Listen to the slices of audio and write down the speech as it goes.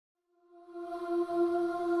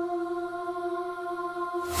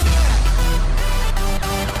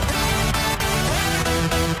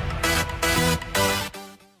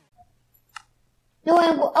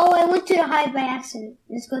went to the high by accident.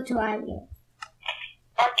 Let's go to Alia.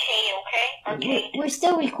 Arcade, okay? Arcade. We're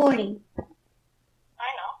still recording. I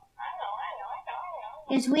know.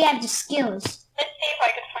 Because we have the skills. Let's see if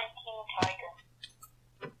I can find Team Tiger.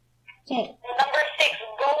 Okay. Number 6,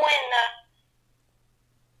 go in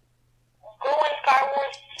Sky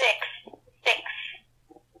Wars 6.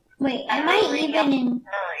 Wait, am I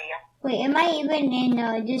even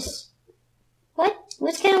in this? What?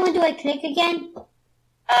 Which kind of one do I click again?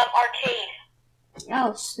 Arcade.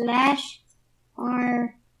 Oh, slash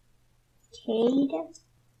arcade.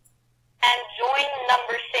 And join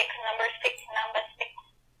number 6.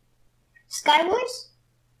 Sky Wars?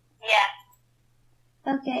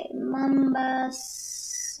 Yeah. Okay, number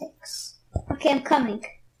 6. Okay, I'm coming.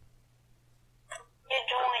 You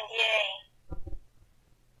joined, yay.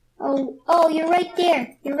 Oh, you're right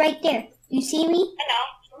there. You see me? I know.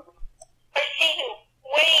 I see you.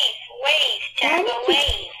 Wave, Tiago,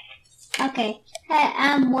 wave. Okay,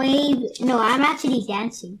 I'm wave. No, I'm actually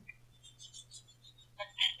dancing.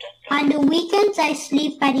 On the weekends, I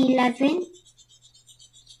sleep at 11.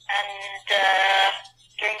 And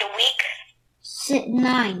during the week?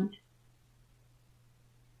 9.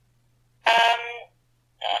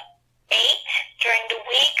 8 during the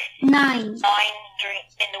week. 9. 9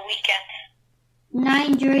 in the weekend.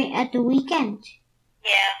 9 at the weekend.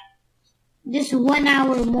 Yeah. Just 1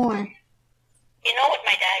 hour more. You know what?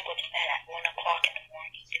 My dad goes to bed at 1 o'clock in the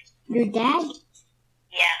morning. Your dad?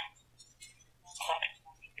 Yeah. 1 o'clock in the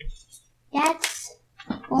morning. That's...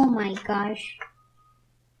 Oh my gosh.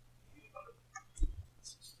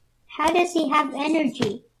 How does he have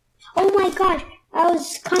energy? Oh my gosh. I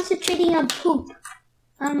was concentrating on poop.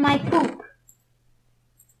 On my poop. Oh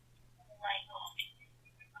my god.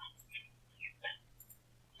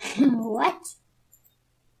 What?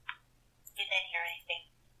 You didn't hear anything.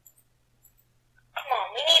 Come on,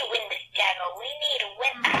 we need to win this, Tiago. We need to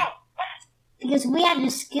win. Ow! Because we have the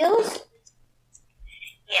skills?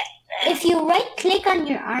 Yes. If you right click on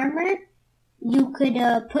your armor, you could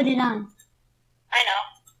put it on. I know.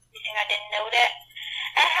 You think I didn't know that?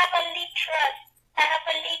 I have a leap trust. I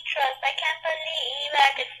can't believe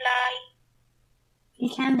I could fly. You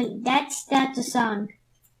can't believe that's the song.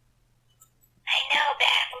 I know, but I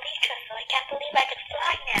have a leap trust, so I can't believe I could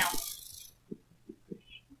fly now.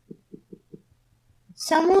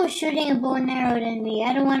 Someone was shooting a bow and arrow than me.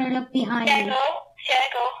 I don't want to look behind me. Tiago.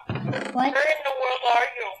 What? Where in the world are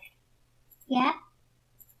you? Yeah?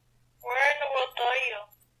 Where in the world are you?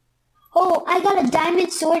 Oh, I got a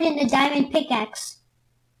diamond sword and a diamond pickaxe.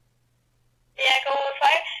 Tiago, if I...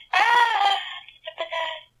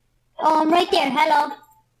 Oh, I'm right there. Hello.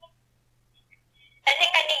 I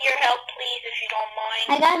think I need your help, please, if you don't mind.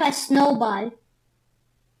 I got my snowball.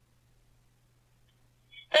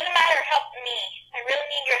 Doesn't matter, help me. I really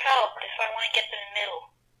need your help if I want to get to the middle.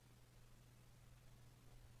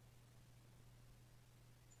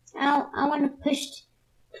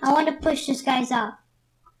 I want to push this guy's off.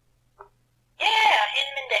 Yeah, hit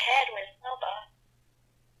him in the head with a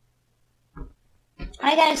snowball.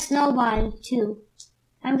 I got a snowball too.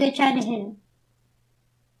 I'm gonna try to hit him.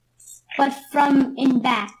 But from in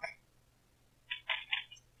back.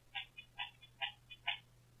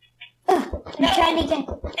 I'm trying to get...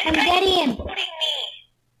 I'm getting him. Shooting me.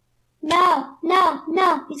 No.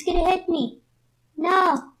 He's gonna hit me.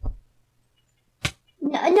 No,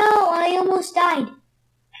 I almost died.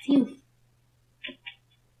 Phew.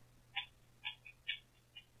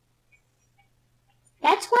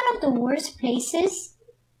 That's one of the worst places.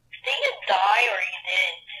 Did you die or you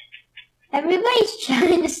didn't? Everybody's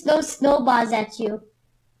trying to throw snowballs at you.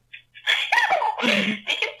 Did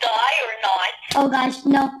you die or not? Oh gosh,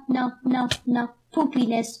 no.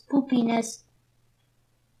 Poopiness.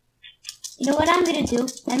 You know what I'm gonna do?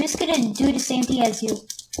 I'm just gonna do the same thing as you.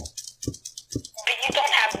 But you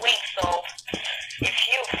don't have wings, so if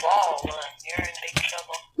you fall, you're in big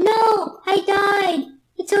trouble. No, I died.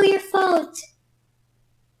 It's all your fault.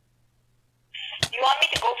 You want me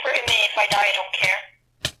to go for him, and if I die, I don't care?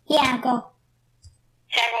 Yeah, go.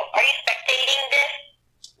 Tiago, are you spectating this?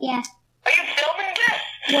 Yeah. Are you filming this?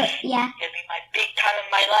 What? Yeah. It'll be my big time in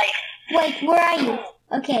my life. Wait, where are you?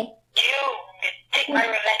 Okay. You take my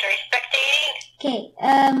revenge. Are you spectating? Okay,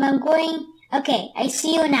 I'm going... Okay, I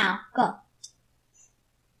see you now. Go.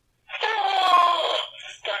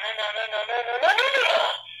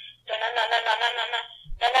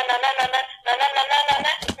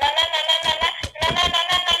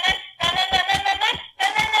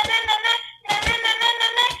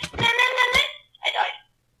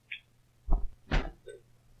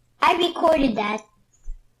 I recorded that.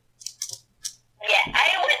 Yeah,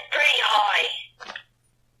 I went pretty high.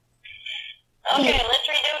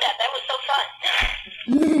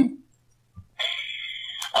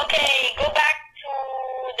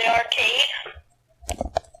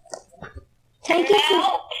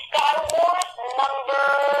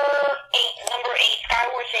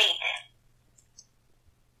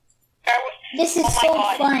 This is oh my so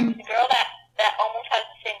God. fun. The girl that almost has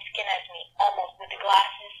the same skin as me, almost, with the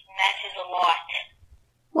glasses, matches a lot.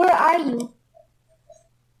 Where are you?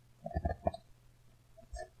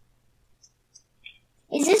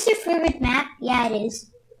 Is this your favorite map? Yeah, it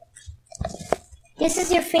is. This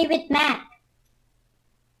is your favorite map.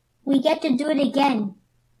 We get to do it again.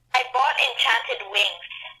 I bought enchanted wings.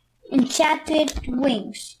 Enchanted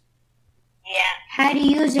wings. Yeah. How do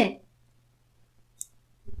you use it?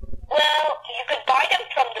 Well, you could buy them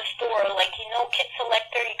from the store, like, Kit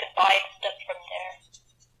Selector, you could buy stuff from there.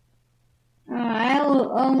 I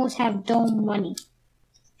almost have dome money.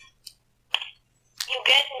 You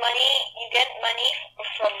get money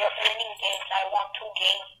from winning games. I won 2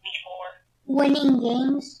 games before. Winning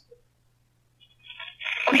games?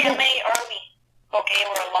 Okay, how many are we? Okay,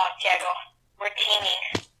 we're a lot, Tiago. We're teaming.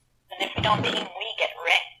 And if we don't team, we get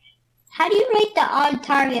wrecked. How do you rate the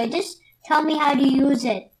Altaria? Just tell me how to use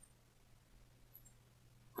it.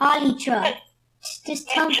 Elytra. Just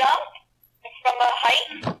tell You me. jump from a height,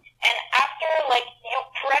 and after, you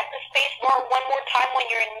press the space bar one more time when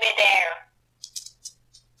you're in midair.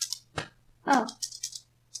 Oh.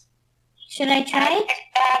 Should I try it? I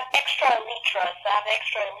have extra elytras.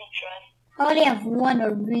 I only have one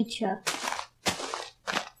Elytra. I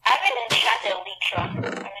have an enchanted elytra. I'm an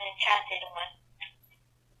enchanted one.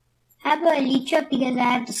 I have an Elytra because I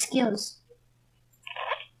have the skills.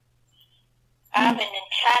 I have an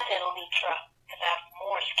enchanted elytra because I have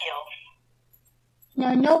more skills.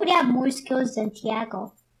 No, nobody have more skills than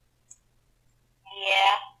Tiago.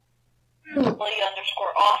 Yeah. Who?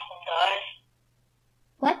 W_awesome does.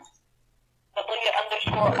 What?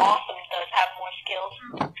 W_awesome does have more skills.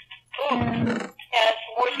 Ooh. Has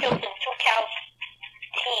more skills than 2 cows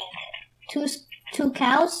teamed. Two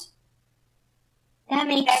cows? That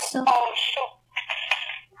makes so... Oh, shoot.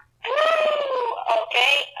 Woo!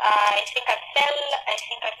 Okay, I think I fell.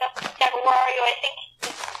 Tiago, where are you? I think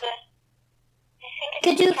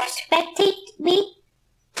Could you spectate me?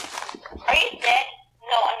 Are you dead?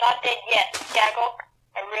 No, I'm not dead yet. Tiago,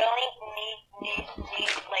 I really need,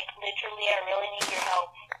 literally, I really need your help.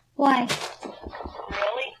 Why?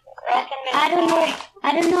 Really? Or else I'm gonna I don't know. die.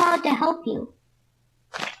 I don't know how to help you.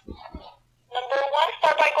 Number 1,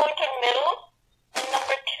 start by going to the middle. And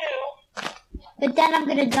number 2, But then I'm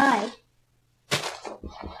gonna die.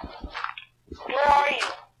 where are you?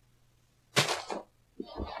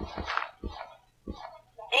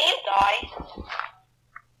 Did you die?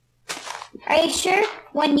 Are you sure?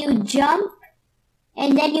 When you jump,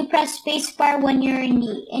 and then you press spacebar when you're in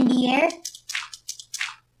the air?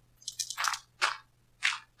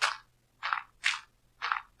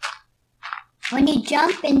 When you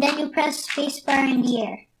jump, and then you press spacebar in the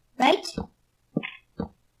air, right?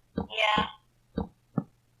 Yeah.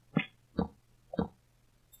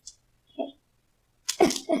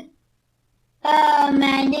 Oh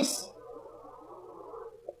man,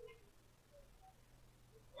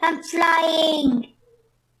 I'm flying!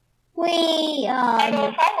 Wait, Tiago,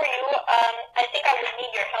 if I were you, I think I would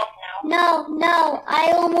need your help now. no,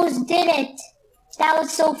 I almost did it. That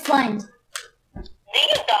was so fun. Did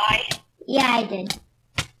you die? Yeah, I did. Okay,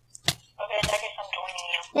 I guess I'm joining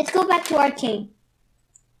you. Let's go back to arcade.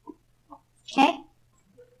 Okay?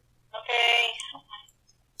 Okay.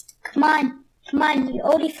 Come on,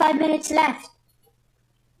 only 5 minutes left.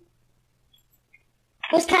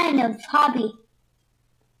 What kind of hobby?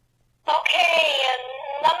 Okay,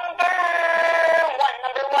 number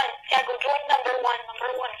one. Tiago, join number one.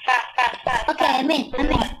 Fast. Okay, I'm in.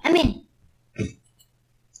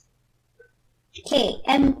 Okay,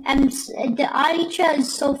 the Elytra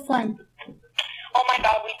is so fun. Oh my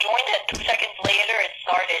God, we joined it. 2 seconds later, it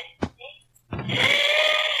started.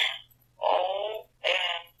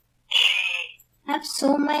 OMG. I have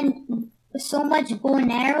so much bow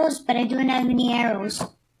and arrows, but I don't have any arrows.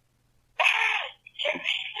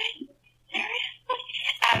 Seriously? I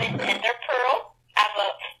have an ender pearl. I have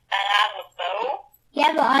a bow. You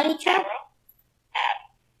have an Elytra?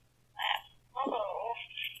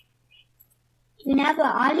 You have an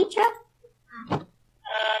Elytra? No,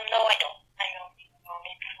 I don't.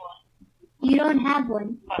 Maybe one. You don't have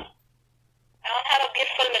one. I don't have a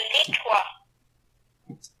beautiful elytra.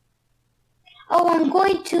 Oh, I'm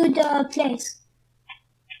going to the place.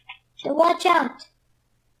 So watch out.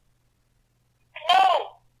 No!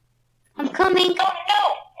 I'm coming. Oh, no,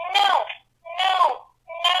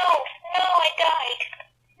 I died.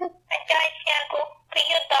 Tiago. Could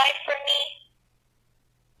you die for me?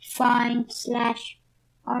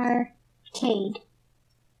 Find/arcade.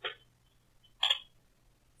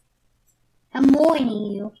 I'm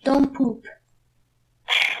warning you. Don't poop.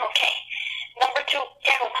 Okay. Number 2.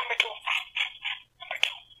 Tiago, number 2. Fast.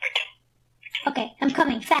 Okay, I'm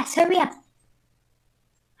coming. Fast, hurry up.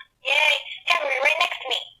 Yay! Tiago, you're right next to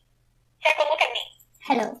me. Tiago, look at me.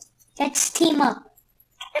 Hello. Let's team up.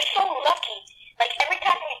 We're so lucky. Like, every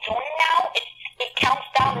time we join now, it counts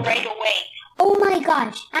down right away. Oh my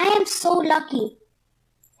gosh, I am so lucky.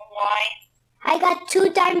 Why? I got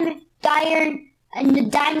 2 diamond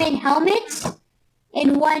helmets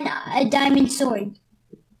and 1 diamond sword. And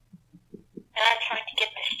I'm trying to get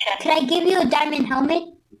this chest. Could I give you a diamond helmet?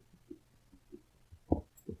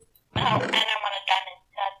 Oh, and I want a diamond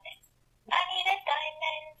sword. I need a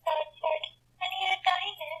diamond sword. I need a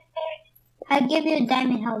diamond sword. I'll give you a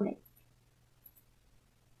diamond helmet.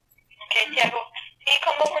 Okay, Tiago, can you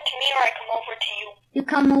come over to me or I come over to you? You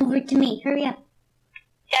come over to me. Hurry up.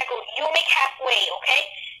 Tiago, you make halfway, okay?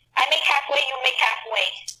 I make halfway, you make halfway.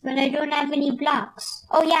 But I don't have any blocks.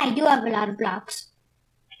 Oh yeah, I do have a lot of blocks.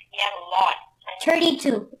 You have a lot.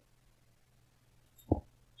 32.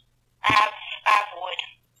 I have wood.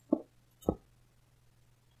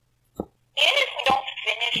 Even if we don't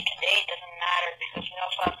finish today, it doesn't matter because we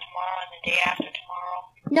also have tomorrow and the day after tomorrow.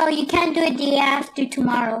 No, you can't do it the day after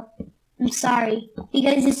tomorrow. I'm sorry.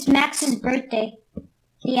 Because it's Max's birthday.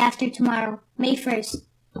 Day after tomorrow. May 1st.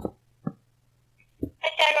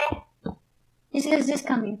 Hey, Tiago. This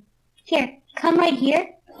come here. Here, come right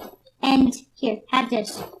here. And here, have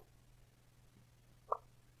this. Look,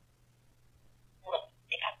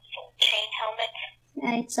 they got some chain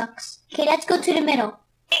helmets. It sucks. Okay, let's go to the middle.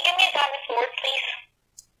 Hey, give me a diamond sword,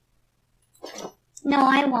 please. No,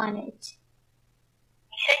 I want it.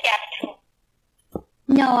 You said you have 2.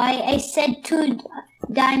 No, I said 2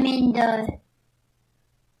 diamond, Yeah,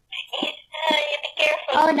 be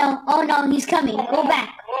careful. Oh no, he's coming. Go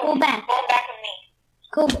back. Go back. Go back with me.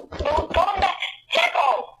 Go. Go back.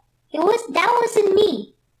 Tiago! That wasn't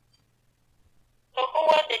me. So who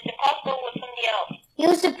was it? It's possible it was somebody else. It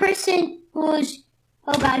was the person who's,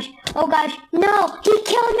 oh gosh, no, he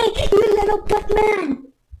killed me, you little butt man.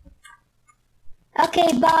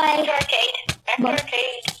 Okay, bye. Back to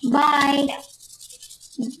arcade. Bye.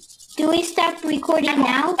 Do we start recording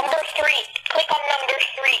now? Number 3. Click on number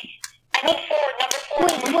 3. I mean 4. Number 4.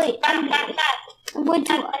 Wait, fast.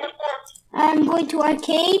 I'm going to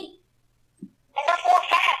arcade. Number 4,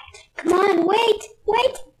 fast. Come on, wait. No,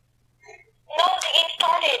 the game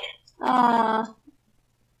started. I'm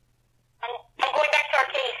going back to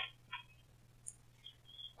arcade.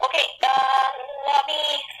 Okay, lobby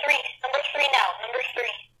 3. Number 3 now. Number 3.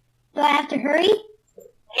 Do I have to hurry?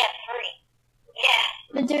 Yes, hurry. Yeah.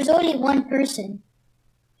 But there's only 1 person.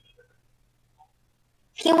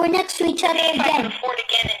 Okay, we're next to each other If I can again. afford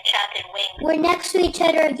again enchanted wings. We're next to each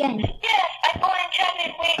other again. Yes, I bought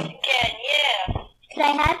enchanted wings again, yeah. Could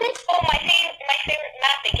I have it? Oh, my favorite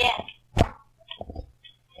map again.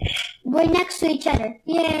 We're next to each other.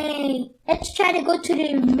 Yay! Let's try to go to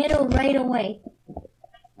the middle right away.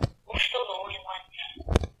 We're still the only ones.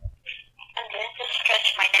 I'm going to stretch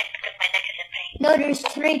my neck because my neck is in pain. No, there's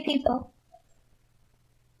 3 people.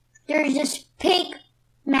 There's this pig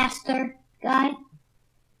master guy.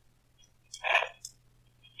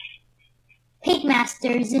 Pig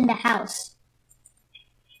master is in the house.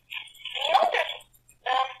 You know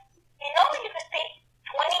you could pay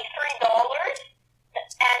 $23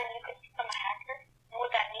 and you could become a hacker? You know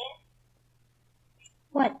what that means?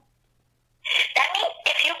 What? That means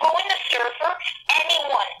if you go in the server,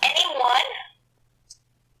 anyone,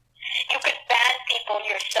 you could ban people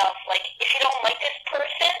yourself. Like, if you don't like this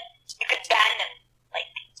person, you could ban them. Like,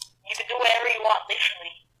 you could do whatever you want,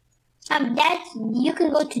 literally. You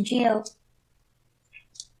can go to jail.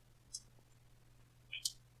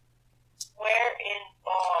 Where is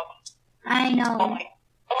Bob? I know. Oh my,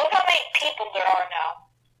 look how many people there are now.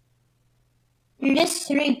 There's just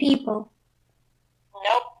 3 people.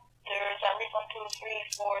 Nope. There's at least 1, 2, 3,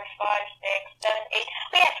 4, 5, 6, 7, 8. Oh,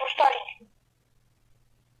 yes, we're starting.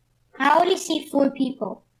 I only see 4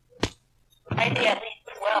 people. I see at least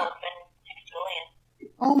 12 and 6 billion.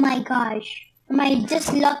 Oh my gosh. Am I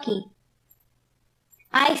just lucky?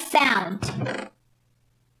 I found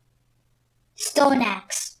stone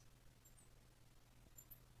axe.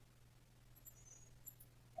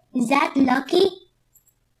 Is that lucky? Nope.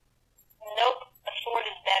 A sword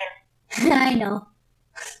is better. I know.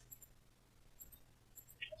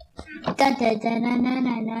 Da, da, da, na, na,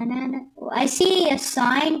 na, na, na, na. I see a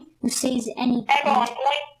sign who says anything. Echo, I'm going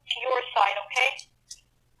to your side, okay?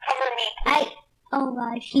 Cover me, please. Oh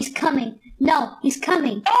gosh, he's coming. No, he's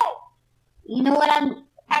coming. No! You know what I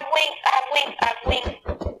have wings.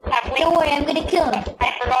 Don't worry, I'm gonna kill him.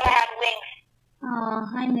 I forgot I had wings. Oh,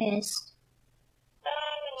 I missed.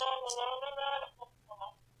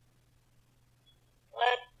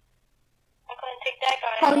 I'm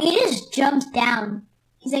Oh, he just jumped down.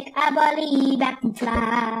 He's like, I believe I can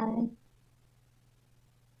fly.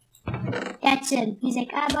 That's him. He's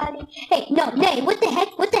like, I believe. Hey, no, hey, what the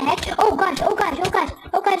heck? What the heck? Oh gosh, oh gosh, oh gosh,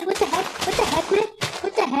 oh gosh, what the heck? What the heck, man?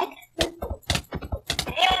 What the heck? Is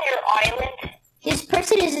he on your island? This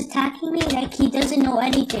person is attacking me like he doesn't know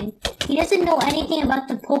anything. He doesn't know anything about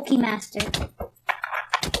the Pokemaster.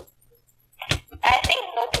 I think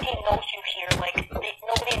nobody knows you here. Like,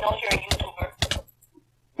 nobody knows you're a YouTuber.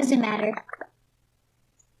 Doesn't matter.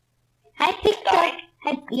 I picked up.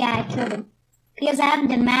 Yeah, I killed him. Because I am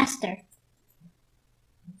the master.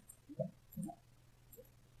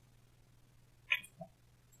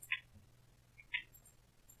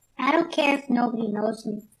 I don't care if nobody knows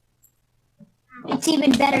me. It's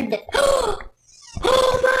even better than. Oh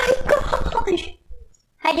my gosh!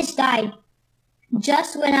 I just died.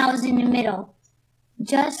 Just when I was in the middle.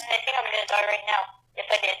 Just. I think I'm gonna die right now. If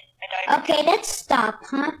I did, I died. Okay, let's stop,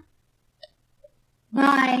 huh?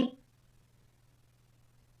 Bye.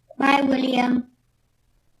 Bye, William.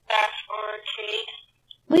 Password, please.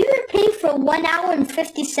 We were playing for 1 hour and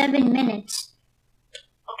 57 minutes.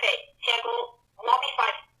 Okay, Tiago, lobby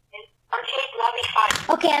 5. Arcade, lobby 5.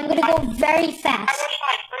 Okay, I'm gonna go very fast. Hours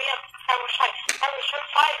 5, hurry up. Hours 5. Hours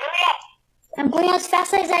 5, hurry up. I'm going as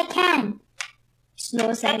fast as I can. Slow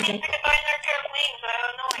as I That can. means we can buy another pair of wings. I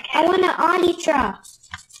don't know, I I can't. want an Elytra.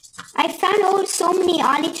 I found so many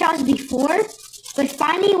Elytras before, but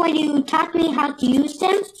finally when you taught me how to use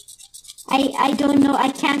them, I don't know, I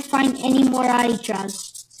can't find any more Elytras.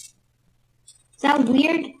 Is that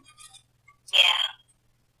weird? Yeah.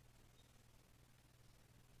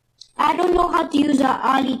 I don't know how to use an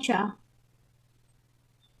Elytra.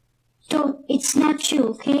 So it's not true,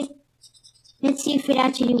 okay? Let's see if it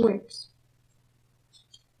actually works.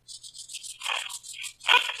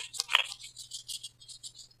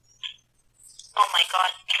 Oh my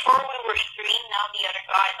god. Before we were 3, now the other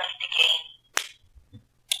guy left the game.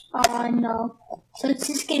 Oh no. So it's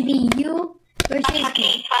just gonna be you versus me.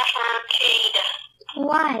 Arcade, flash arcade.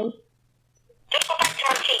 Why? Just go back to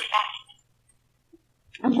arcade fast.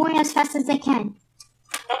 I'm going as fast as I can.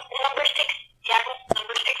 Number 6, Tiago,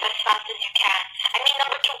 number 6 as fast as you can. I mean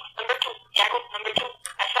number 2, Tiago, number 2,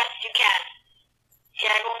 as fast as you can.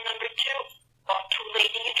 Tiago, number 2. Oh, too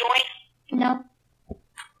late. Did you join? No.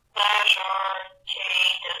 Flash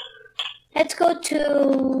arcade. Let's go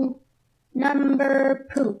to number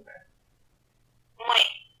poop.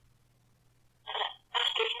 Wait.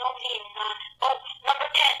 There's nobody in oh, number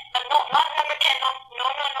 10. No, not number 10. No.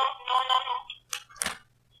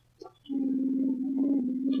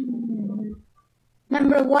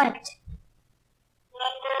 Number what?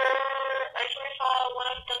 Number, I swear I saw one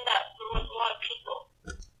of them that there was a lot of people.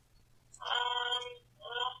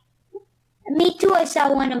 Me too, I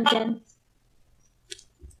saw one of them.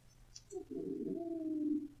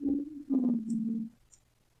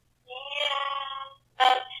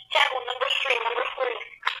 Yeah. Tiago, number 3.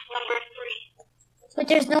 But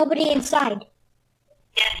there's nobody inside.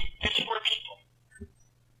 Yes, there's 4 people.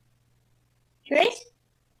 There is?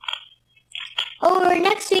 Oh, we're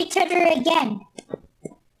next to each other again.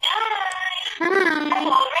 Hi. Hi.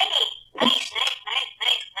 Oh, already. Nice.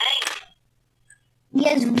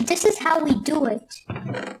 Yes, this is how we do it. Let's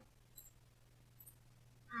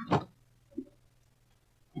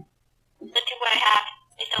see what I have.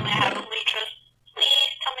 Please tell me I have Elytras.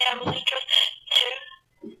 Please tell me I have Elytras.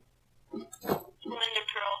 2 Slender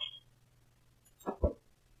Pearls.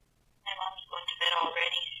 My mom's going to bed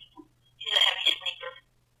already. She's a heavy sleeper.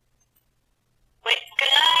 Wait,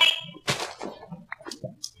 good night.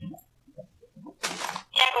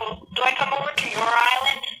 Tiago, do I come over to your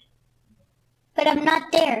island? But I'm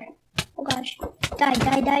not there. Oh gosh. Die.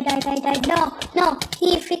 No,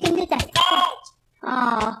 he freaking did that. No!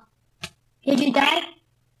 Aw. Did you die?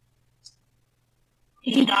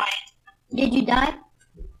 You die. Did you die?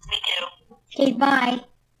 Me too. Okay, bye.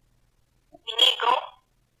 You need to go?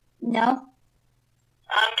 No.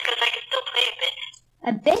 Because I can still play a bit.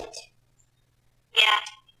 A bit? Yeah.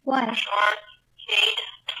 Why? Arcade.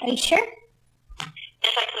 Are you sure?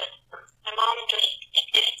 Yes, I could. My mom just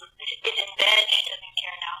is in bed. She doesn't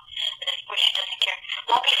care now. At this point, she doesn't care.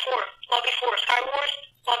 Lobby 4. Sky Wars.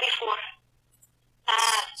 Lobby 4.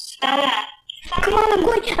 Come on, I'm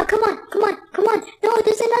going. Oh, come on. No, it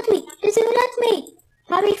doesn't let me.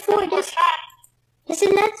 Lobby 4, this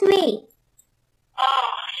isn't let me.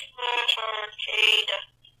 Oh, Smash Arcade.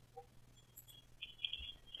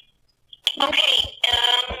 Okay,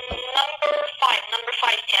 number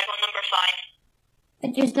 5, Tiago, number 5. But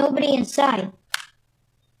there's nobody inside.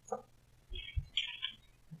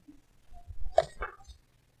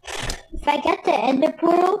 If I get the ender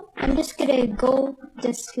pearl, I'm just gonna go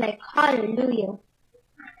just like hallelujah. Oh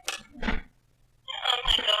my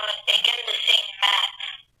god, again the same map.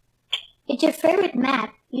 It's your favorite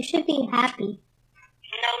map. You should be happy.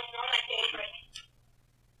 No, it's not my favorite.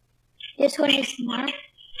 This one is not.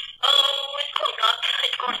 Oh, it's going up.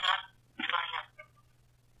 It's going up. It's going up.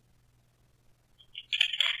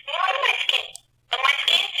 You know, my skin. My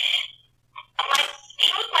skin.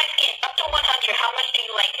 Choose my skin up to 100. How much do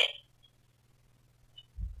you like it?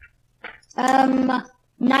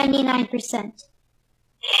 99%.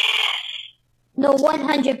 Yes. No, 100%.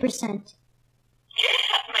 Yeah,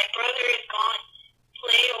 my brother is gone.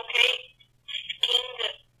 Play, okay? Skin the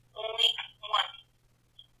only one.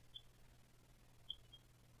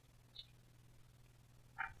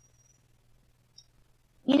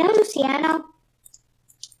 You know, Luciano?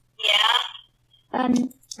 Yeah.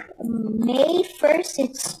 May 1st,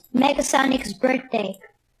 it's MegaSonic's birthday.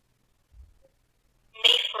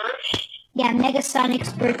 May 1st? Yeah,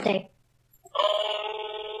 MegaSonic's birthday. OMG,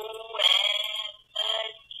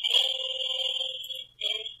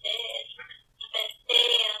 this is the best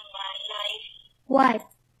day of my life. Why?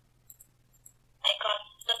 I got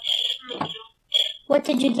such a loot. What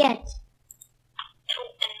did you get? 2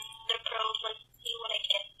 ender pearls. Let's see what I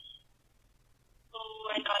get.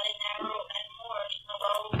 Oh, I got an arrow and more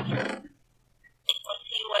arrows. Let's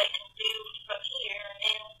see what I can do from here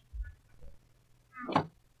now.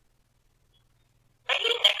 Are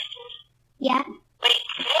you next to me? Yeah. Wait,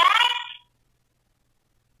 what?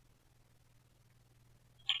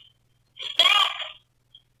 Stack!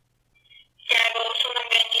 Tiago, soon I'm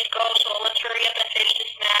gonna need to go, so let's hurry up and finish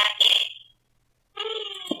this match.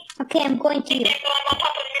 Okay, I'm going to you. Tiago, I'm on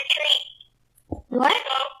top of your tree. What?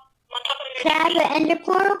 Tiago, I'm on top of your Can I have tree. an ender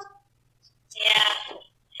pearl? Yeah.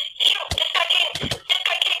 Shoot, this guy came to the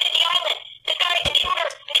island. This guy, intruder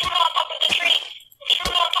on top of the tree.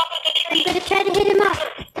 Intruder on top of the I'm tree. gonna try to hit him up.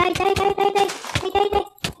 Die, die, die, die, die. Die, die, die.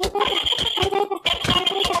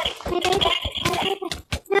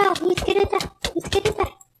 No, he's gonna die. He's gonna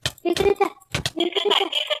die. You're gonna die. You're gonna die.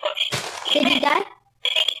 Did he die? I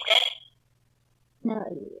think he's dead. No,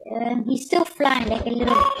 he's still flying like a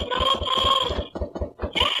little.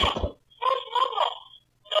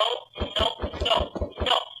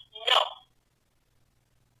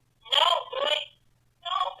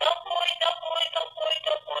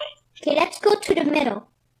 Okay, let's go to the middle.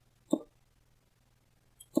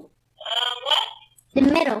 What? The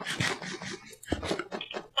middle. Okay,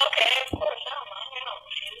 of course, I don't mind. I don't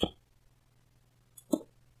refuse.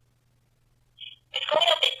 It's going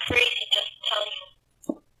a bit crazy, just to tell you.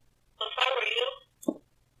 So if I were you,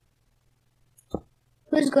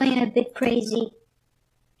 Who's going a bit crazy?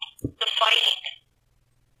 the fighting.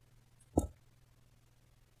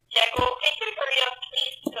 Tiago, can you hurry up,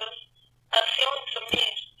 please? Because I'm feeling some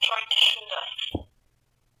news trying to shoot us.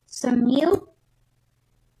 Some new?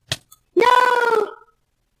 No!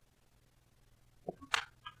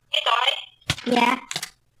 You died? Yeah.